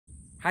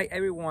Hi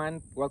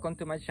everyone, welcome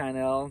to my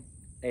channel.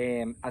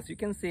 As you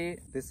can see,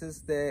 this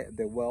is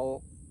the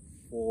well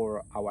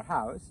for our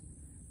house.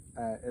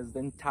 It's the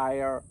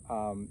entire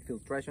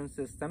filtration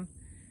system.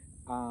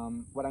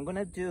 What I'm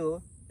gonna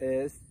do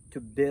is to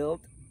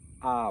build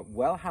a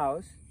well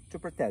house to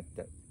protect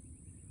it,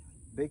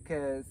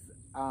 because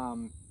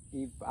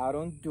if I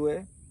don't do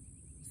it,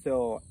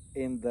 so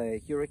in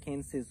the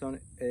hurricane season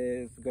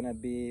it's gonna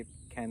be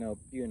kind of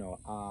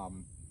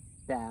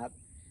bad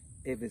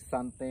if it's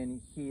something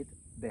hit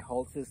the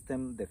whole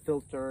system, the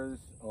filters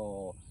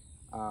or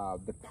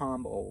the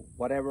pump or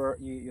whatever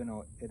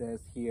it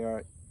is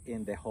here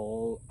in the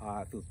whole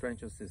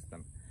filtration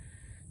system.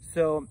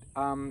 So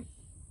I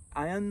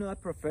am not a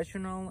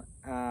professional,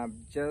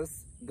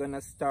 just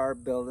gonna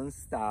start building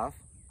stuff.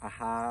 I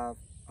have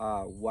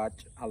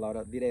watched a lot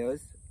of videos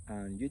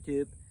on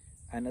YouTube,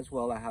 and as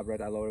well I have read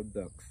a lot of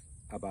books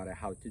about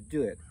how to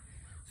do it.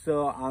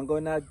 So I'm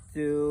gonna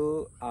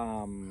do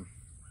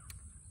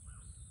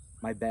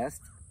my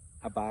best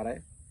about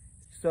it.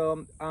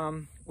 So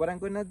what I'm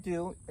gonna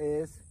do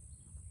is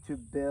to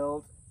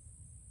build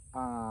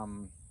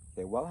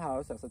the well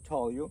house, as I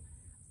told you,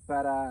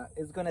 but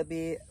it's gonna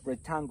be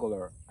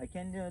rectangular. I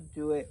cannot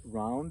do it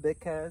round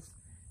because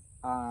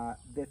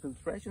the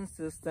filtration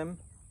system,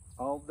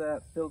 all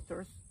the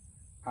filters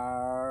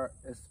are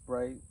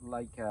sprayed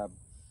like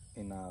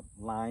in a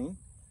line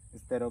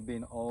instead of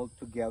being all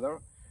together.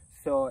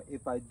 So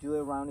if I do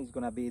it round, it's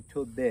gonna be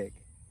too big.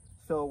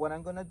 So what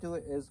I'm gonna do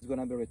is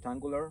gonna be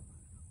rectangular.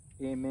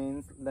 It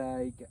means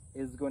like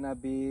it's gonna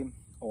be,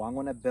 or I'm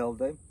gonna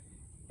build it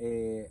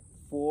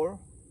 4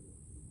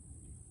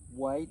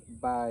 wide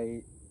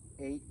by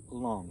 8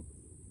 long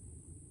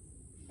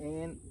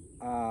and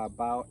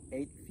about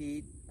 8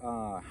 feet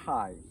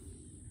high.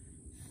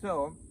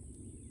 So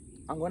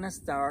I'm gonna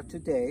start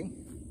today.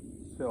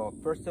 So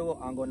first of all,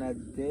 I'm gonna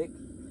dig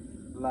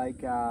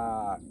like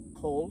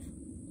poles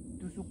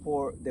to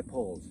support the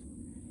poles.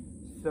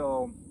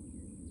 So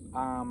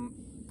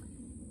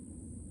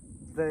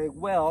the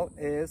well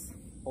is,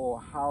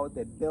 or how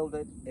they build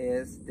it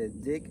is, they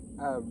dig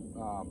a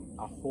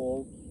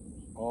hole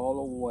all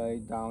the way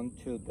down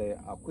to the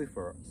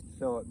aquifer.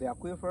 So the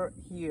aquifer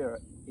here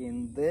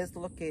in this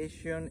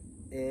location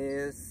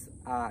is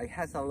it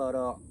has a lot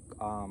of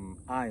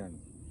iron.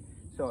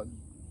 So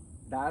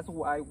that's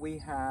why we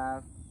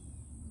have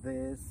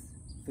this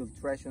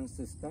filtration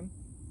system.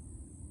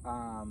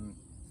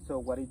 So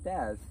what it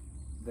does,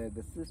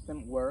 the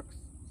system works.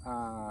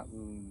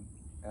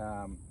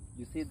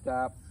 You see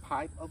the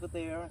pipe over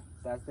there?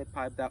 That's the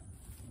pipe that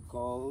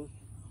goes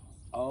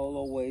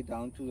all the way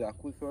down to the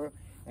aquifer,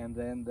 and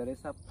then there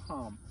is a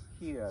pump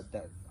here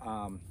that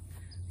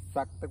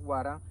sucks the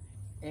water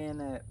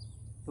and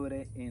put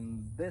it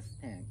in this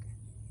tank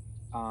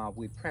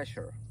with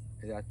pressure.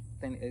 I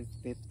think it's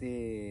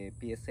 50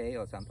 psi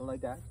or something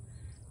like that.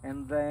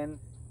 And then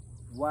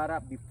water,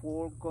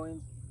 before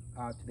going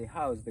to the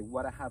house, the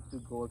water have to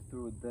go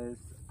through this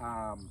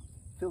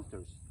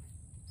filters,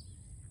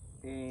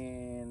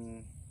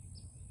 and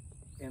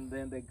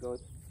then they go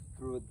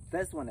through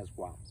this one as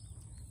well.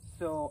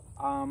 So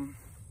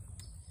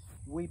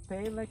we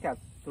pay like a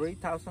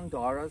 $3,000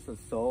 or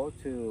so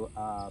to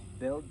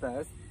build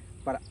this,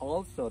 but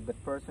also the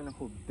person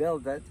who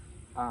built it,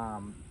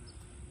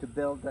 to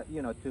build the,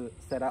 to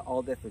set up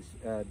all the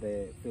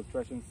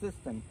filtration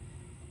system,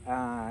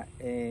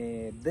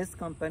 this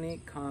company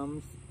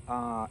comes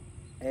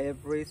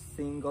every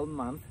single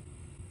month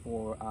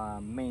for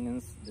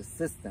maintenance the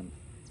system.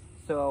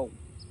 So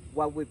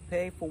what we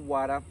pay for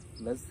water,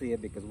 let's see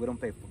it, because we don't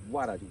pay for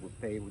water, we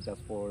pay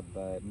just for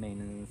the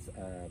maintenance,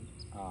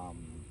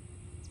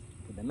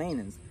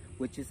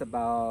 which is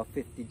about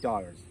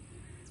 $50.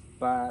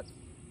 But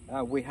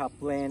we have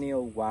plenty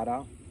of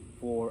water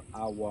for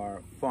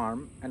our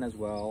farm and as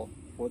well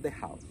for the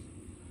house.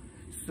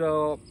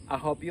 So I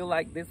hope you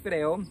like this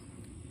video.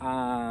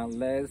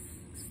 Let's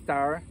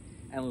start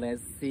and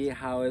let's see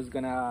how it's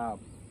gonna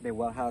the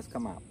well house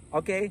come out.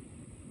 Okay,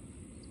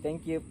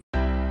 thank you.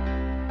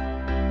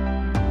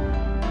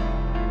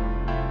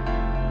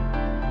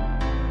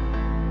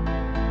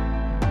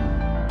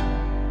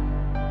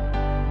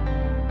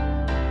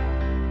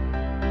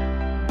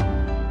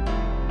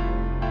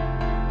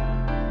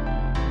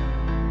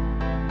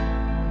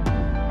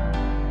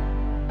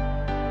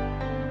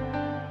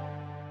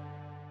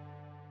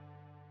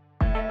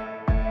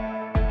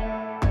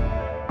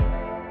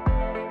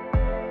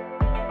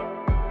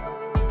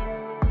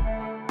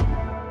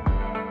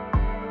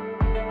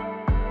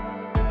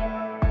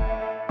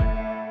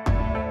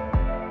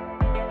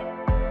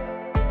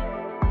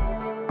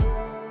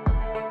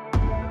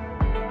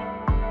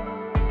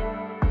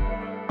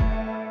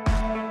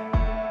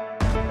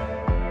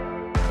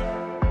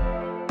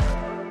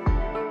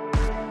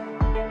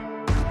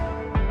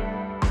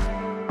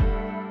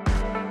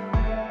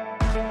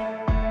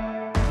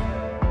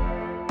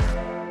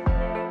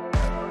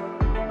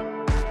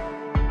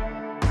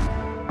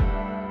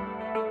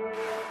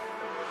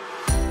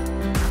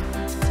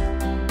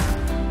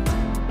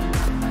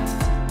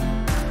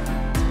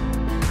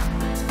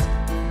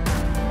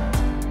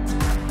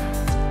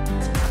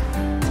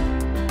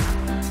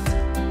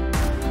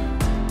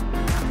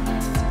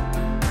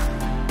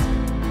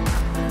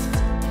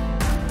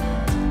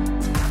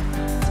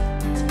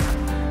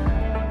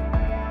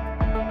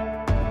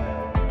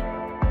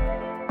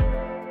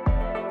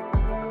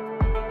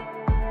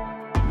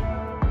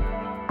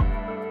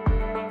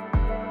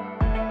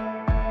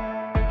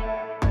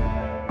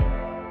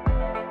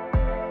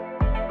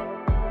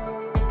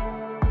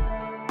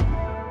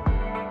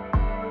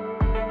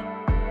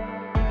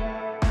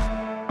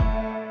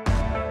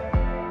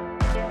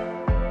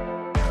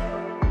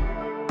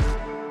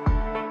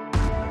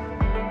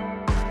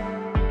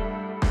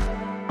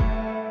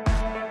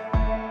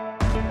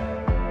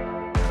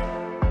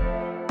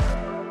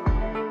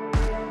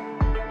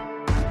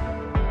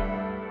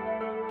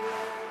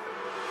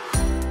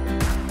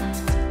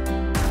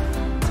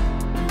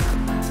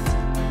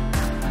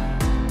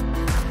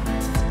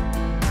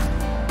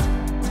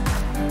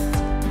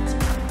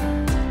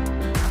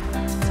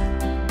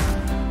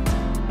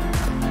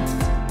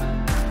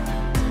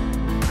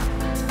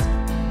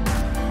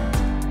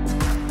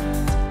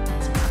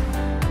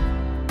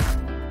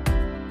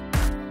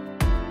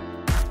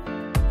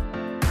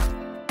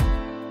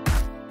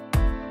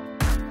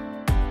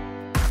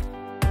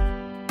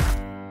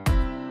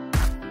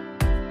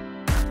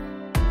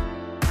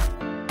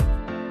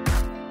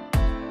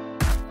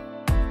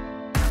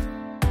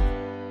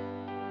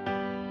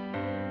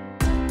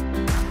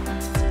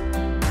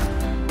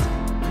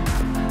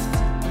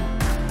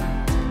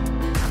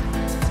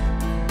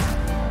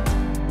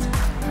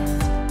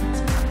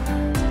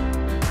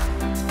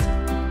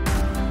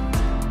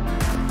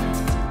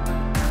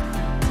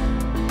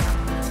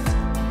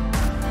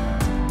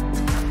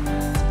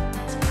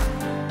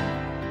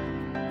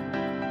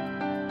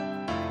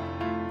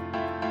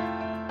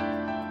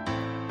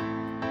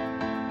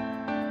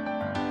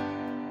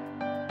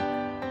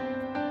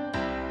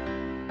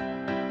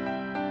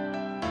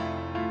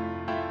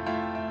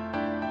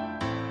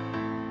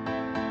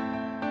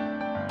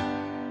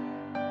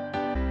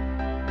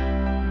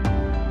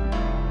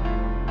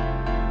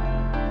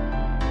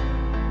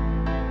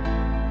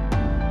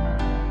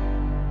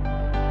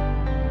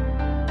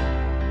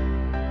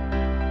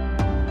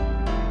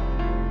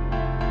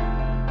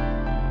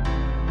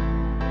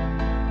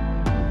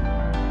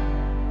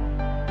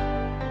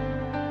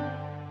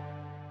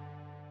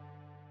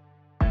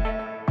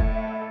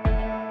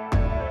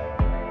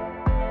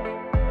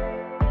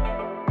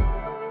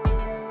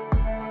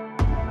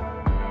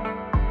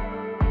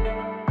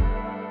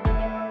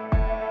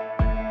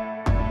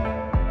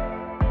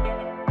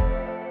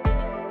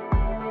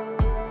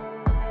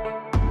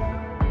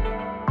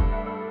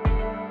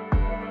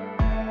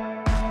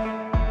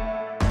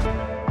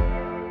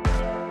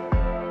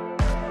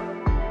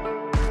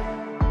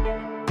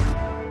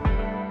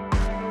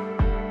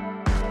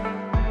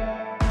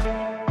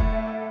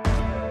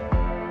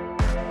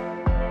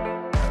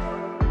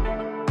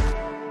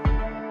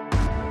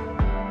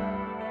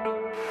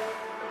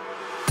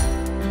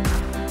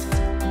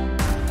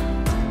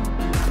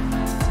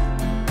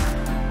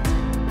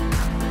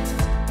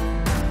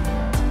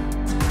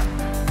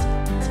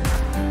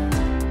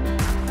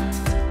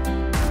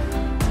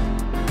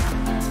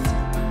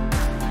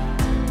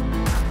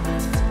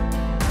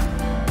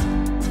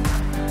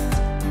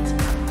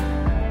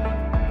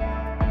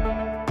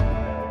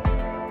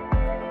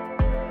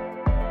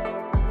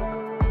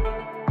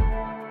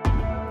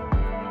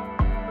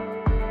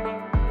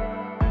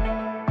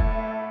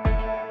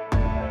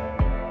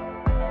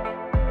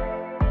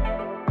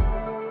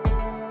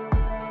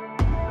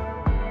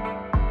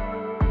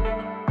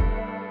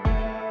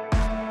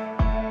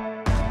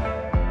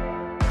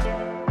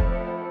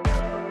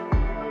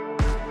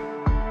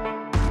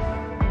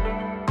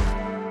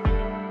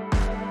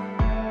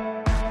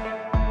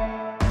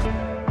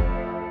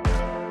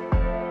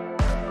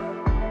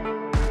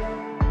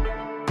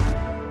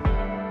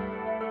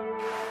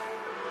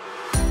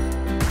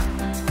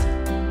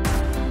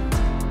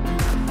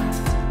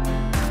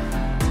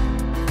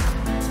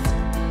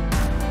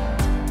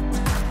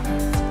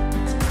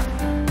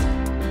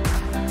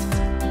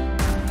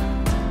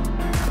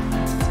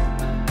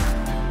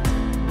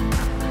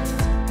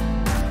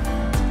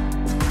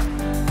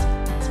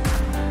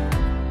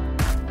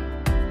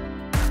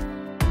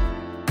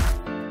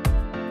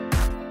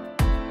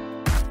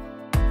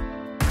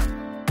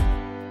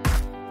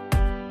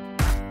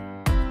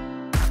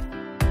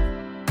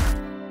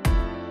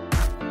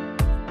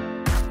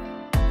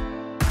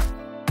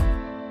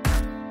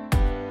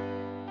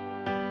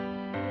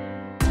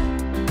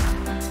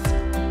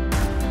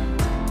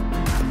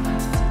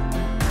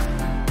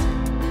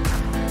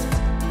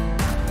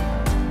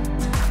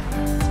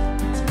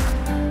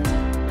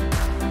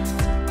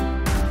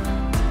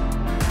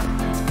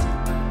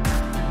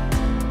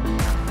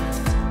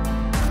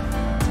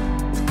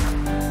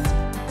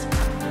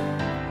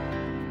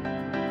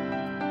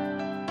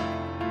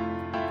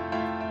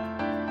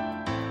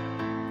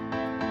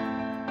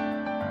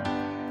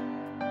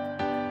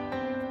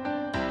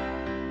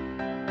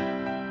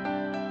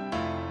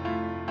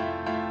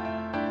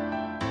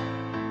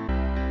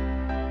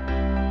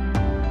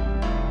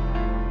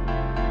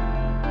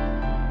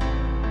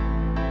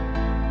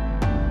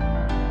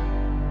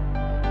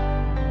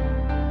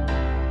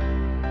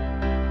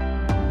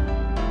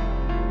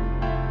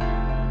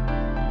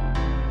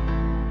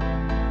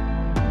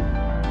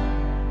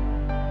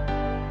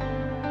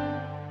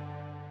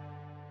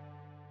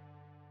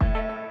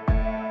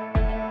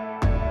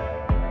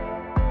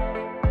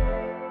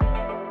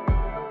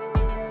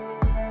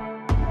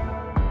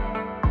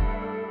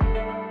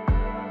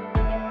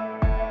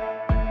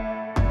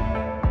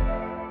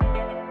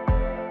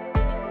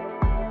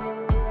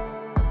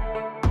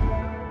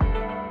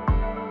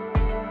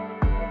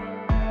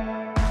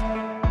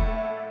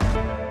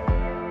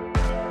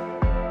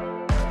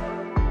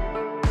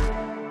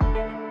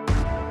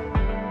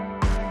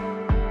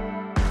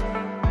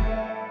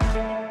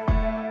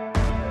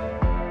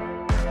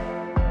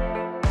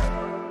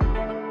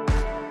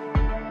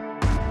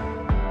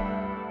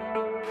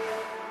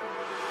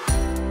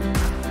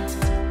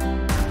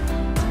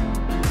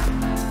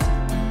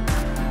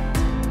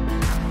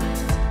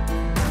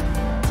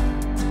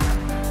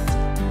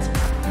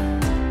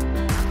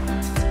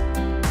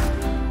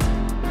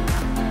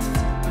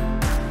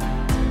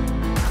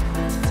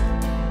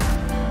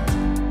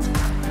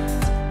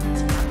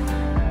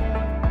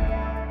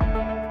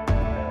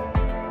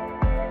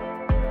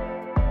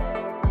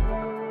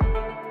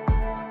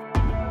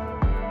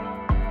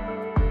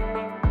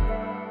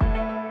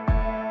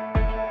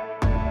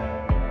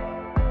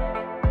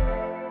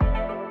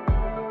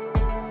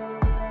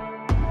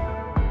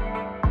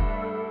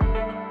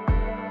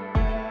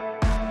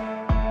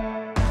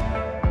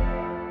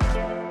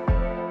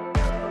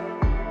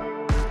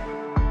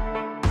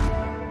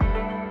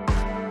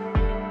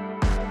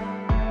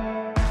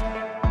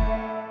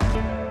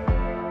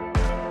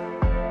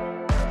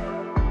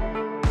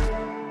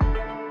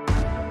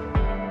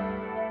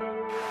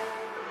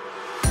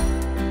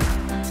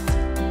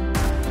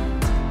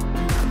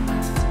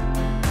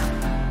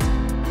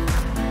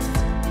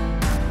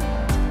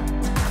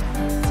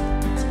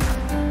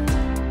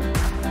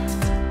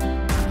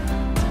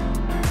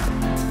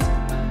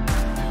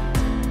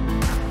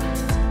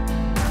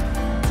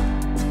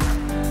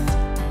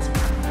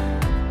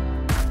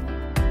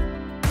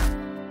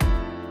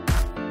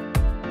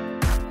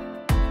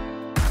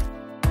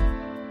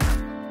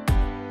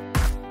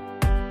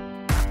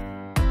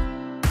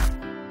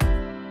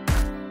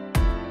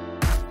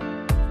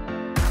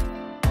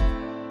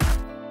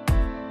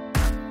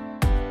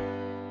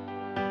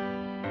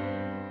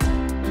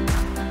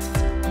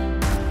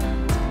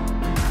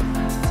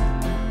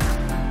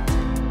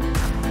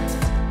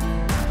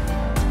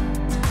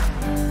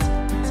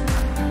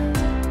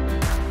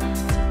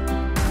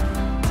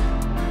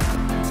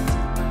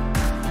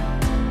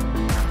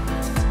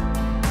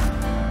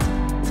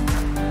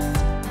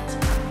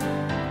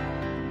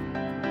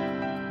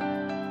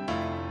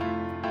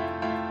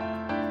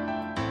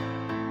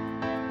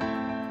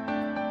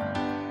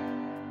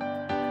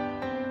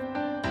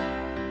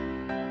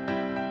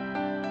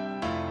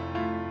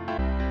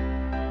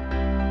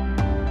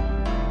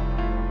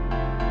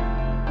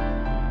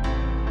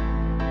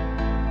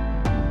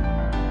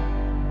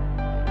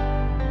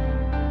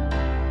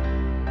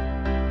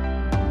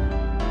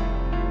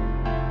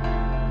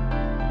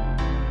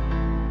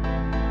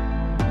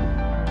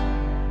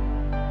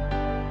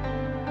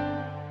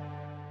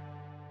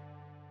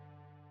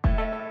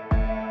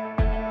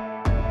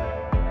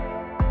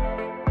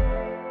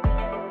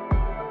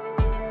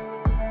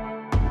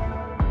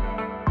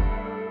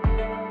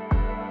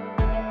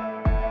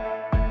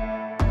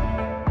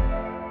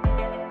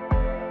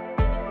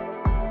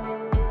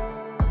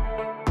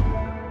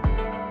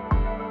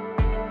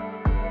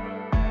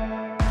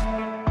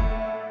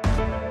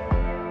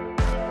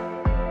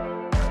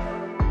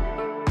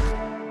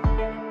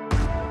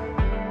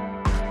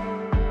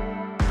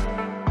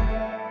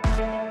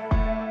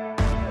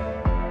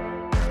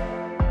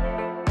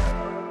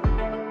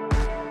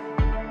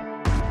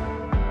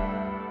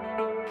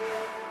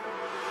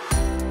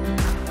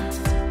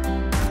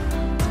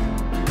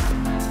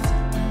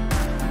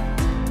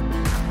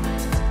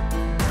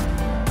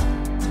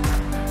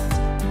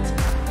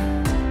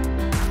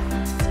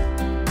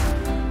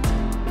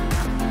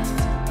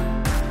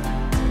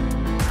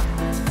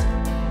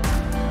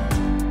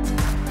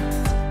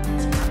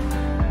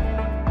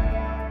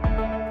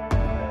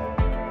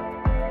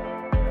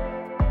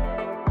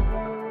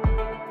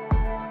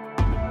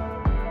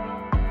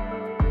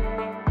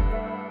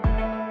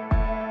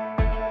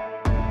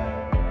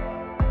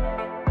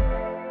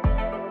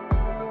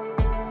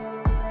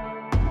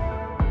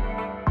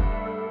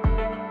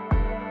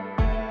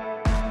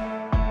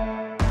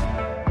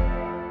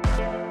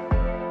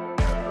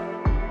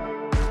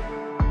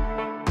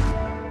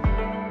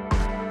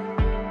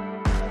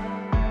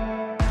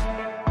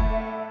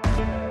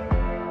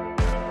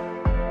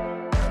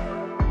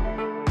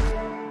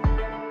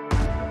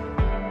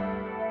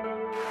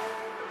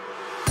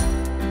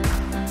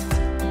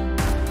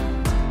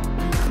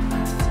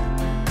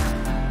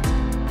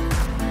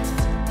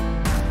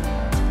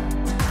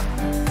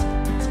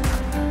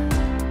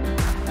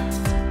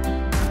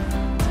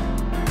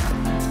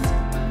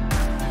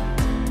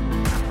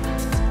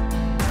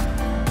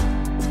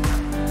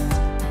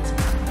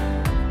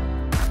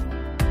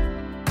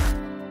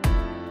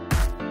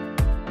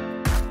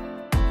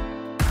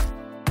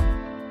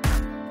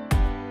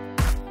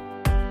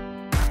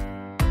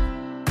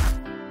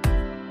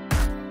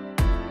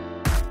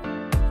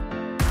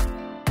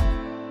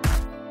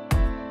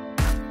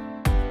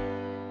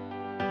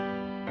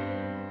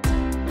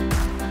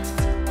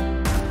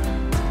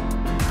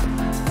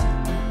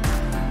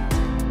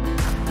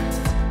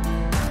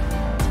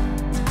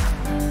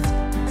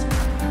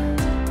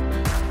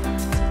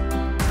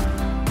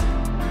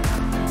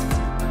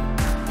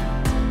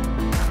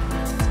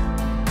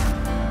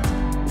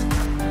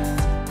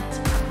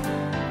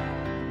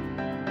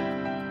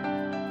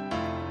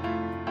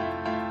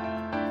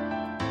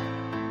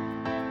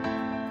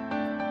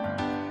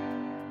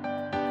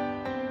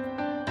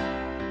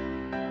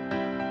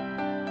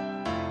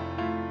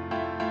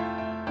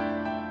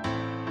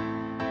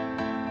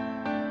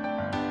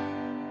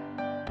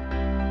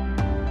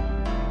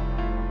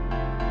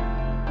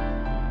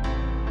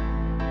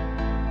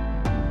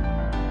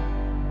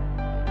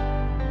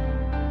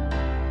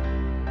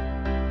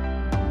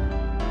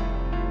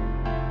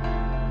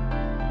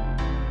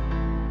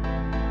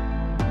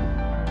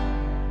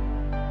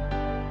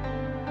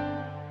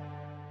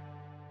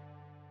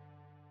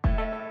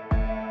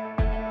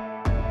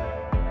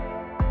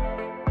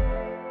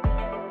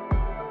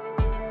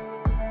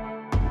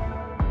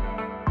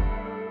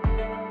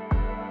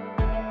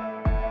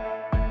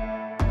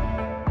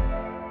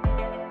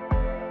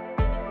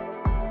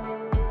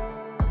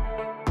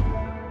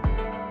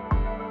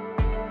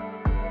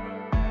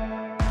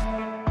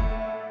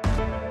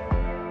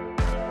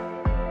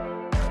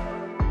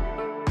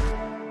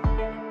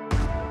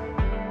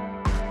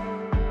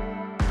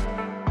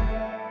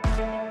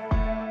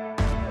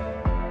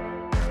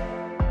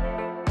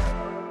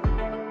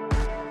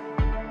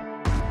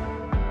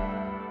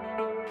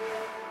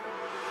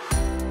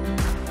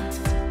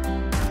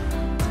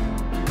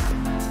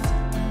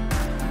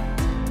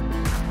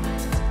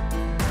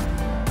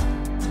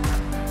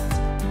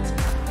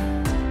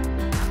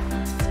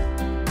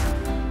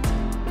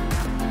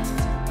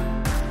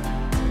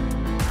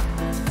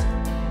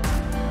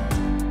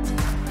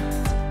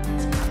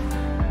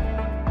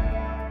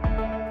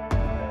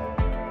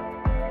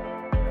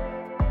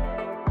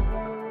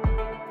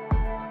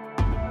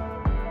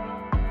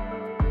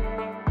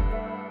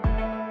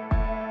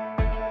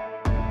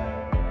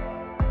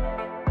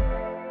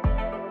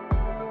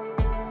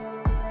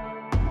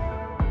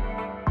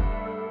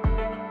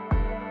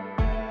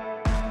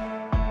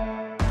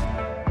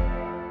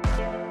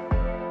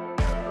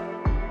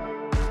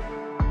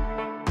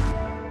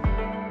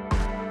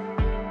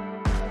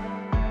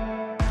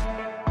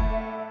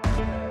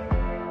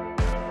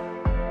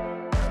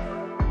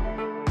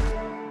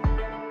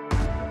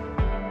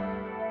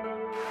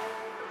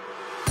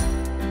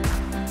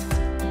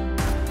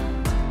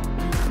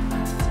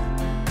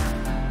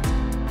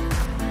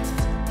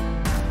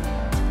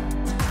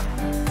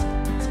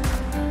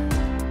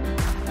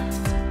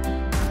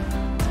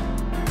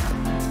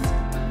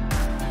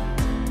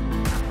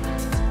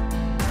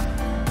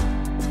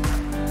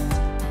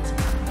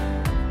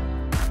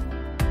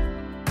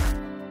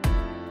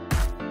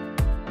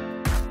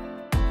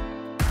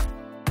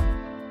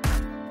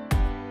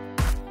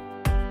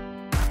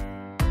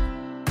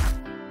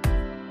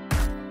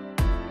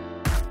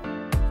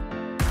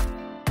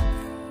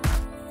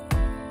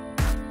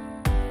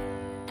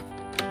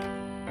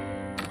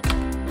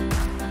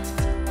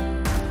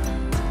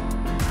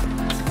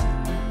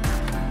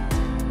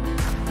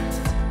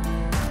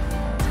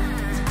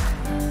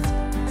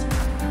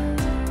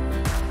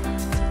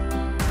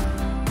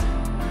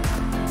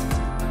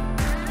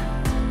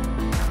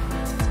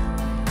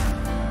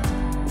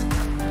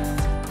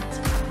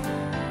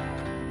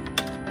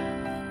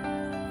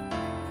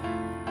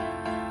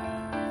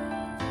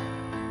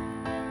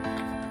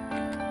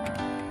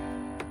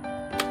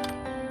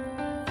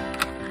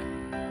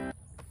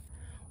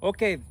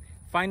 Okay,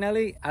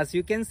 finally, as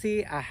you can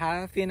see, I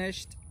have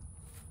finished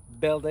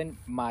building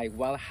my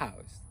well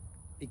house.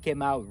 It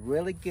came out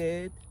really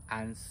good.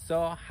 I'm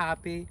so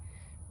happy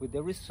with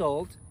the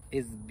result.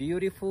 It's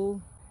beautiful.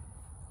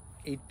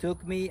 It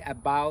took me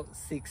about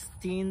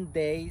 16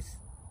 days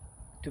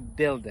to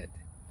build it.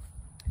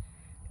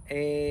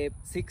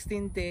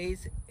 16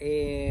 days,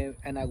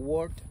 and I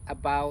worked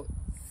about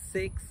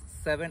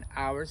 6-7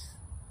 hours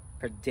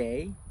per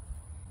day.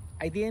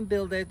 I didn't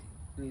build it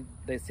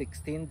the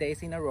 16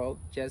 days in a row.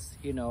 Just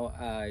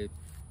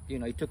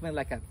it took me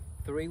like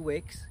 3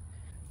 weeks.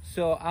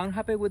 So I'm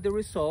happy with the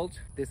result.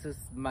 This is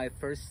my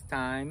first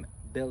time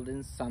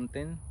building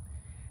something,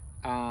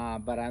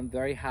 but I'm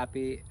very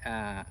happy,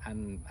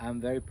 and I'm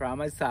very proud of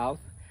myself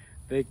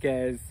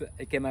because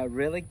it came out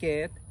really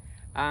good.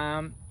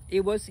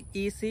 It was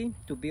easy,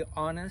 to be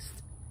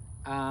honest.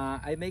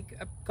 I make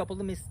a couple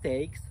of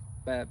mistakes,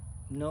 but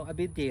no a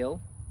big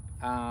deal.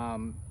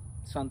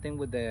 Something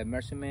with the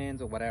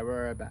measurements or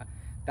whatever, but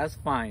that's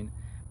fine.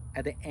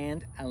 At the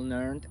end, I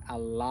learned a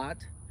lot.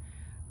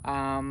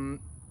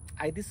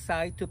 I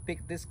decided to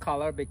pick this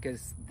color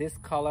because this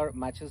color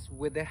matches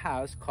with the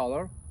house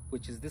color,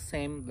 which is the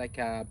same, like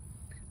a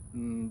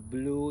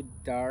blue,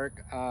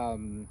 dark,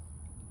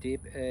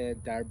 deep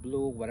dark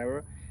blue,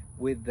 whatever,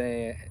 with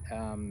the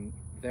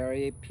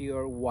very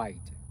pure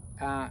white.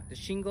 The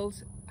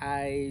shingles,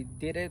 I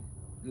did it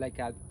like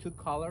 2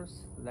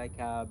 colors, like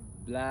a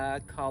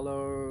black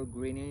color,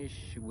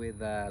 greenish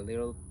with a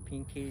little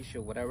pinkish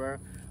or whatever.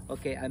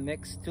 Okay, I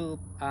mixed 2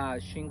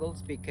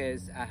 shingles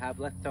because I have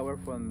leftover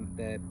from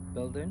the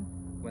building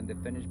when they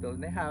finished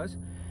building the house,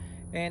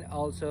 and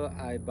also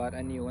I bought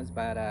a new ones,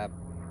 but I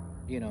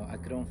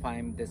couldn't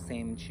find the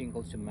same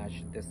shingles to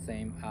match the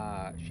same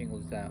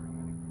shingles that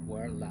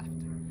were left.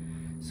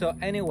 So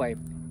anyway,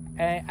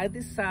 I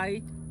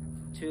decided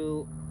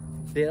to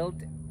build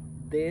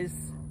this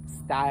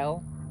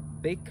style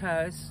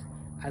because,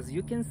 as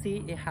you can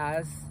see, it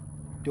has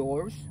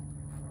doors.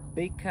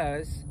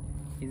 Because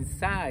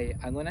inside,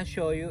 I'm gonna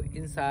show you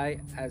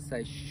inside, as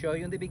I show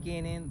you in the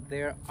beginning,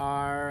 there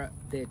are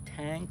the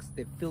tanks,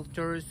 the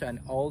filters, and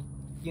all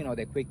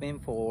the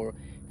equipment for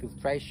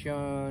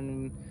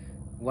filtration,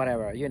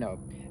 whatever. And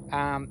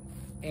I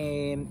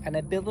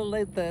build it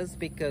like this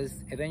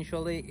because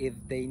eventually, if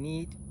they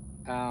need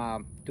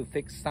to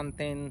fix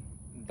something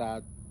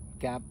that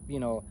got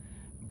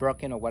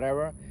broken or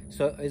whatever,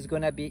 so it's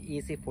gonna be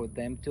easy for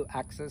them to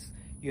access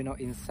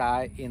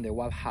inside in the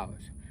well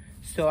house.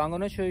 So I'm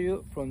gonna show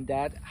you from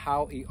that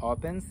how it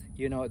opens.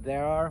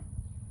 There are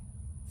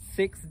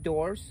 6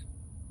 doors,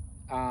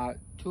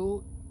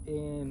 2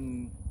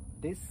 in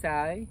this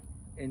side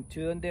and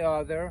 2 on the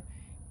other,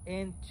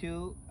 and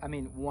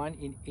 1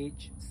 in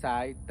each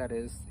side, that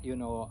is in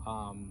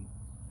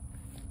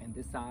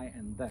this side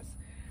and this.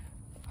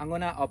 I'm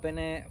gonna open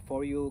it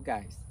for you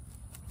guys.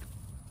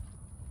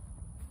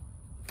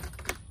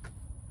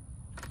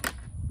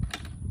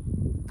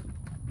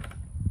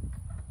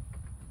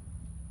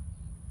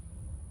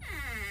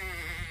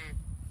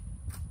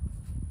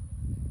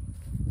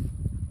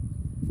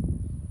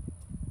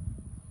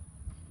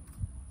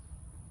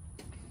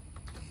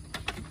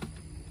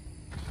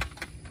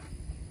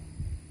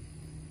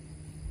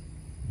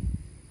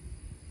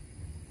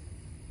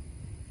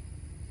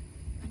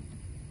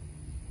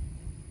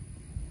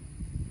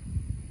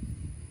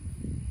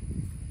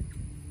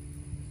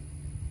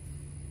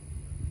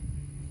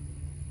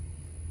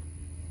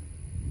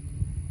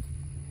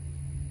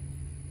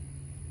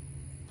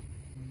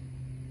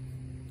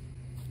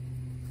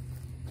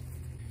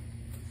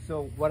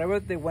 So whatever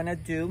they want to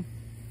do,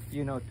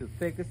 to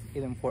fix,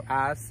 even for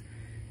us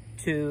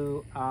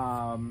to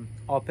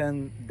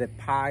open the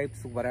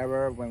pipes,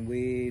 whatever, when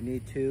we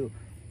need to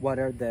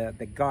water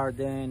the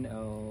garden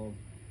or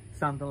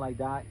something like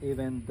that,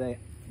 even the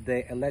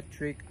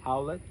electric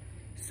outlet.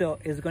 So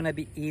it's gonna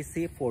be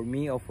easy for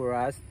me or for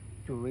us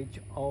to reach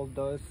all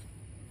those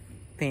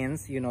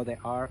things, that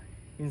are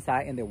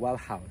inside in the well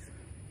house.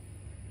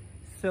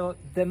 So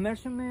the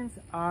measurements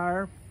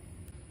are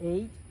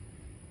 8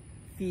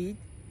 feet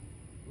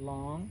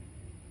long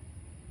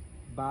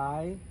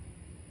by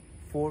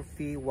 4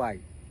 feet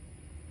wide.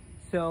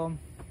 So,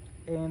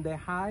 and the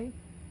height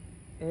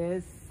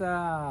is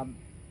about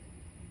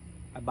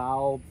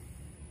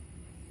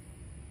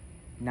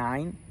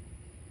 9,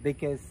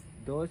 because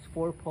those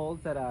 4 poles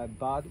that I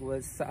bought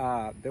was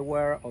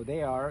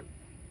they are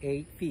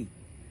 8 feet.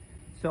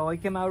 So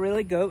it came out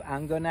really good.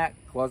 I'm gonna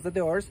close the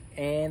doors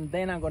and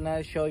then I'm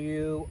gonna show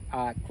you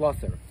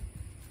closer.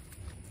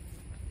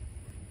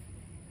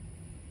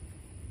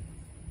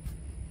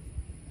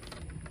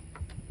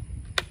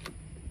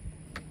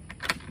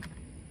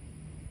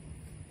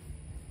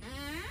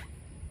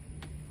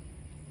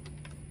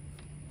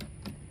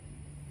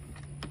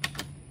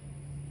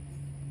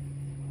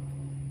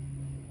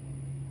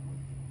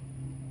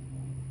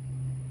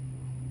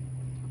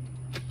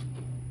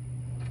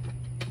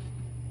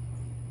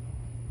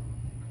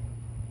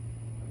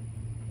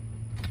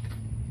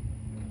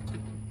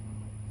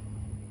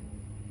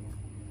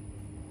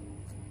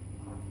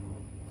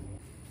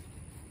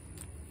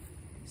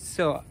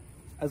 So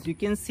as you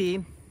can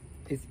see,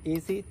 it's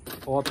easy to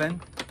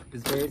open,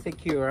 it's very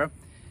secure,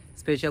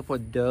 especially for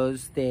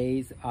those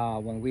days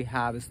when we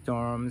have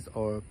storms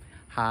or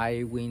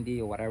high windy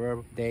or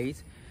whatever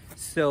days.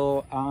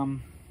 So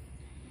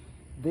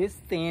this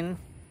thing,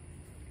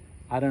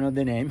 I don't know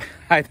the name,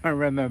 I don't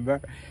remember,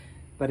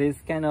 but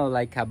it's kind of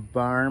like a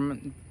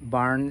barn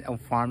or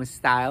farm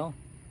style,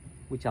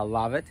 which I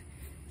love it.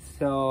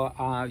 So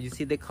you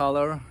see the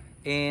color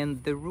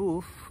and the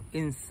roof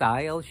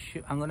inside.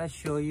 I'm gonna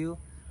show you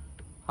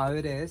how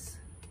it is.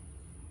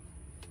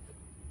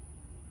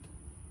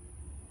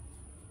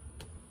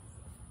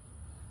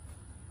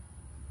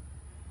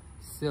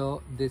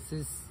 So this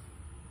is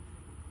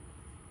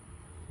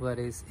what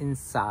is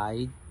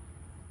inside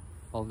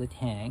all the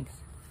tanks.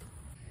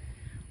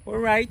 All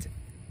right,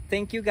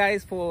 thank you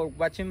guys for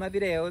watching my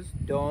videos.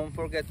 Don't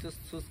forget to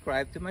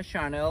subscribe to my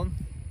channel,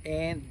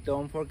 and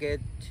don't forget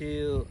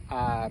to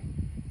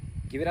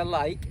give it a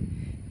like,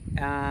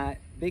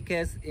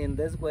 because in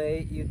this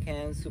way you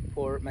can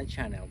support my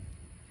channel.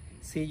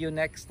 See you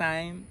next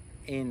time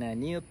in a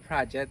new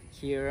project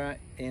here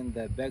in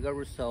the Vega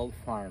Result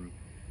farm.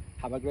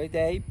 Have a great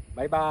day.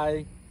 Bye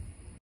bye.